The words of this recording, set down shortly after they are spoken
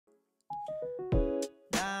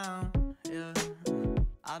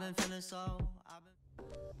so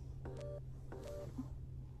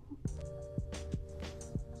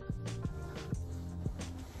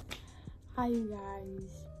Hi you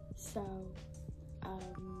guys, so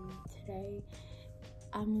today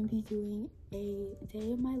I'm gonna be doing a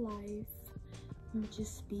day in my life. I'm gonna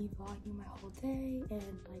just be vlogging my whole day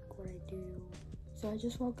and like what I do. So I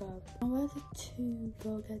just woke up. I wanted to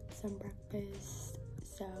go get some breakfast,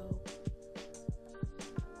 so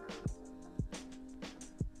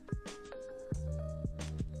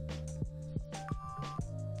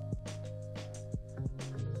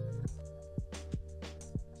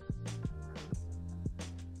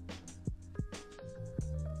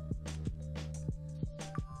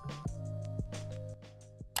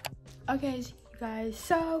okay, you guys,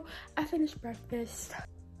 so I finished breakfast.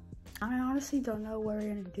 I honestly don't know what we're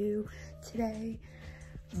gonna do today,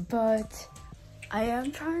 but I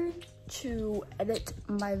am trying to edit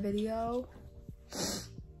my video.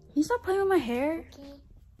 Can you stop playing with my hair? Okay.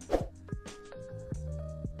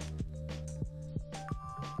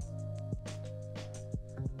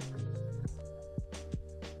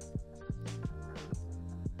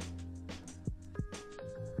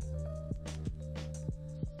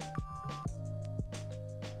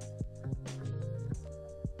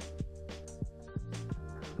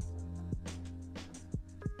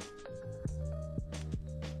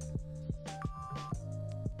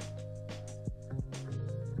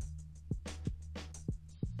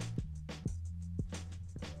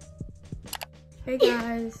 Hey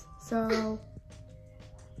guys, so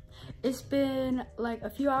it's been like a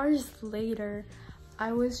few hours later.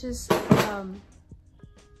 I was just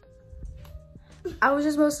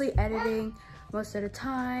mostly editing most of the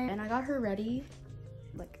time, and I got her ready.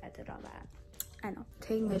 Like I did all that. I know,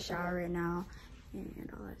 taking a shower right now and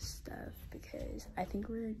all that stuff because I think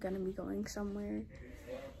we're gonna be going somewhere.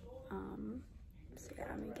 So yeah,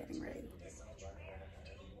 I'm getting ready.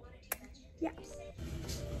 Yeah.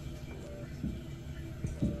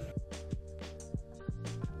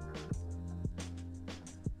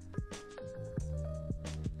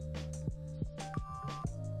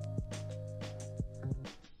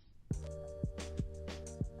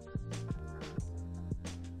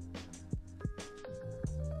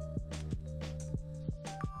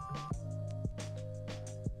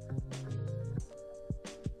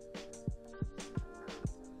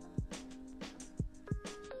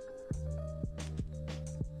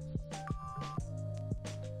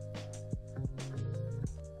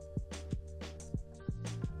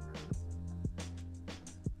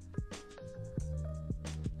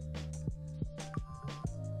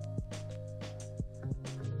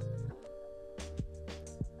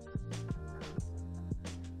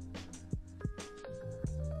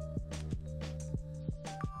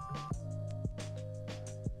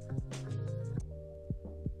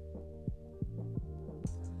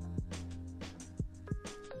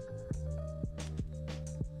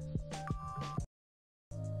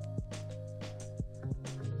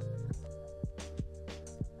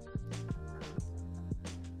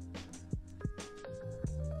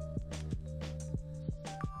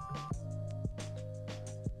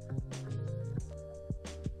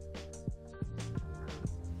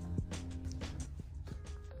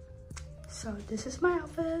 So this is my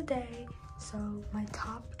outfit of the day. So my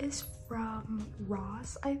top is from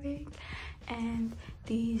Ross, I think, and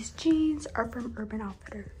these jeans are from Urban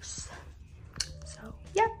Outfitters. So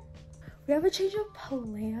yeah, we have a change of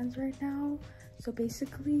plans right now. So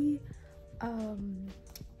basically,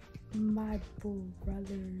 my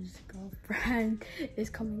brother's girlfriend is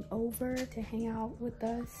coming over to hang out with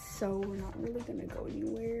us. So we're not really gonna go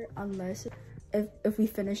anywhere unless if we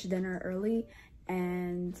finish dinner early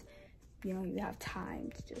and you know, you have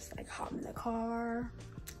time to just like hop in the car,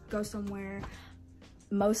 go somewhere.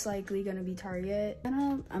 Most likely gonna be Target.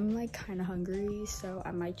 And I'm like kind of hungry, so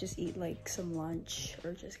I might just eat like some lunch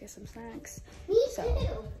or just get some snacks. Me too.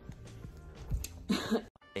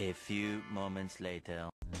 A few moments later.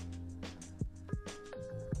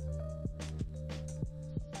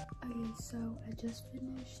 Okay, so I just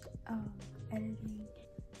finished editing.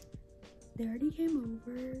 They already came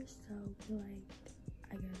over, so we like,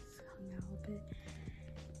 I guess, hung out a bit.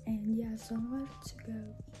 And yeah, so I'm about to go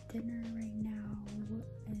eat dinner right now.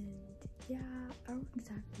 And yeah, I don't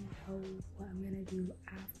exactly know what I'm gonna do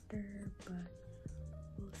after, but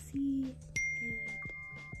we'll see.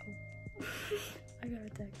 And oh, I got a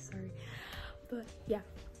text, sorry. But yeah,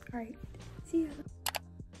 alright, see ya.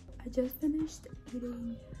 I just finished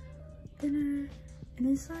eating dinner and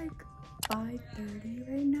it's like 5:30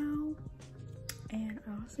 right now. And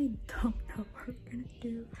I honestly don't know what we're gonna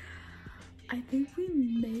do. I think we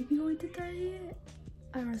may be going to Target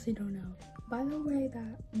I honestly don't know. By the way,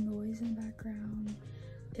 that noise in the background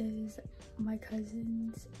is my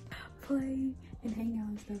cousins playing and hanging out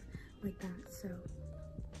and stuff like that. So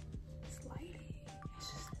it's lighting,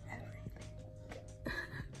 it's just everything. Okay,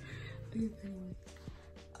 but anyway,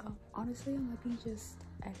 honestly, I might be just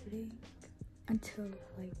editing until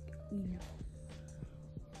like we know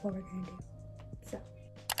what we're gonna do.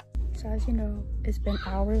 So as you know, it's been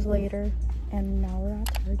hours later, and now we're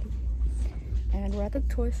at Target. And we're at the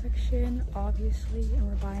toy section, obviously, and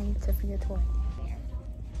we're buying Tiffany a toy.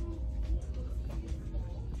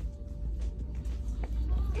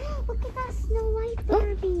 Look at that Snow White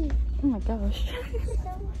Barbie. Oh my gosh.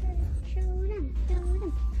 Show them.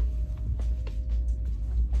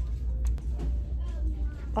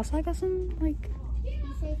 Also, I got some, like,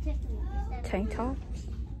 You say Tiffany. tank tops.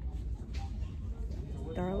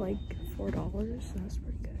 They're like $4, so that's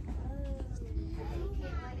pretty good.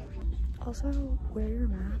 Also, wear your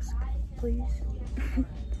mask, please.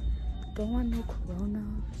 Don't want no corona.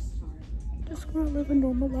 Just wanna live a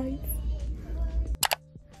normal life.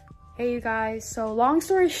 Hey you guys, so long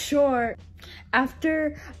story short,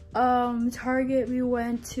 after Target, we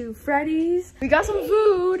went to Freddy's. We got some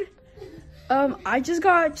food. I just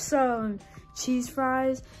got some cheese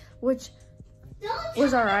fries, which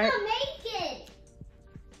was alright.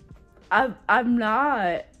 I'm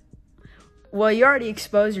not. Well, you already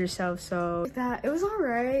exposed yourself, so that it was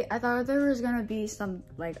alright. I thought there was gonna be some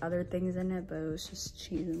like other things in it, but it was just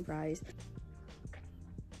cheese and fries.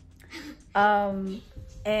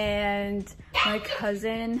 And my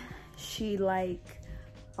cousin, she like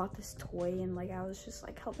bought this toy, and like I was just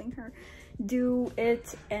like helping her do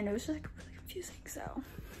it, and it was just like really confusing. So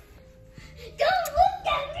Don't look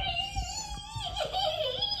at me.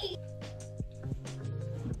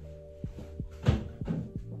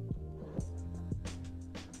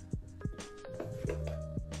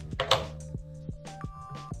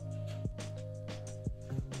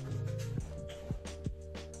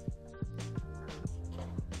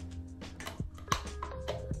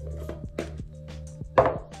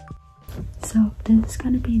 So this is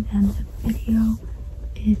gonna be the end of the video.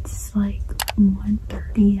 It's like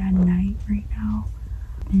 1:30 at night right now,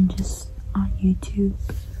 and just on YouTube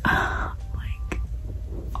like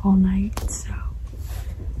all night. So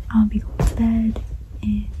I'll be going to bed,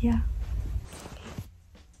 and yeah.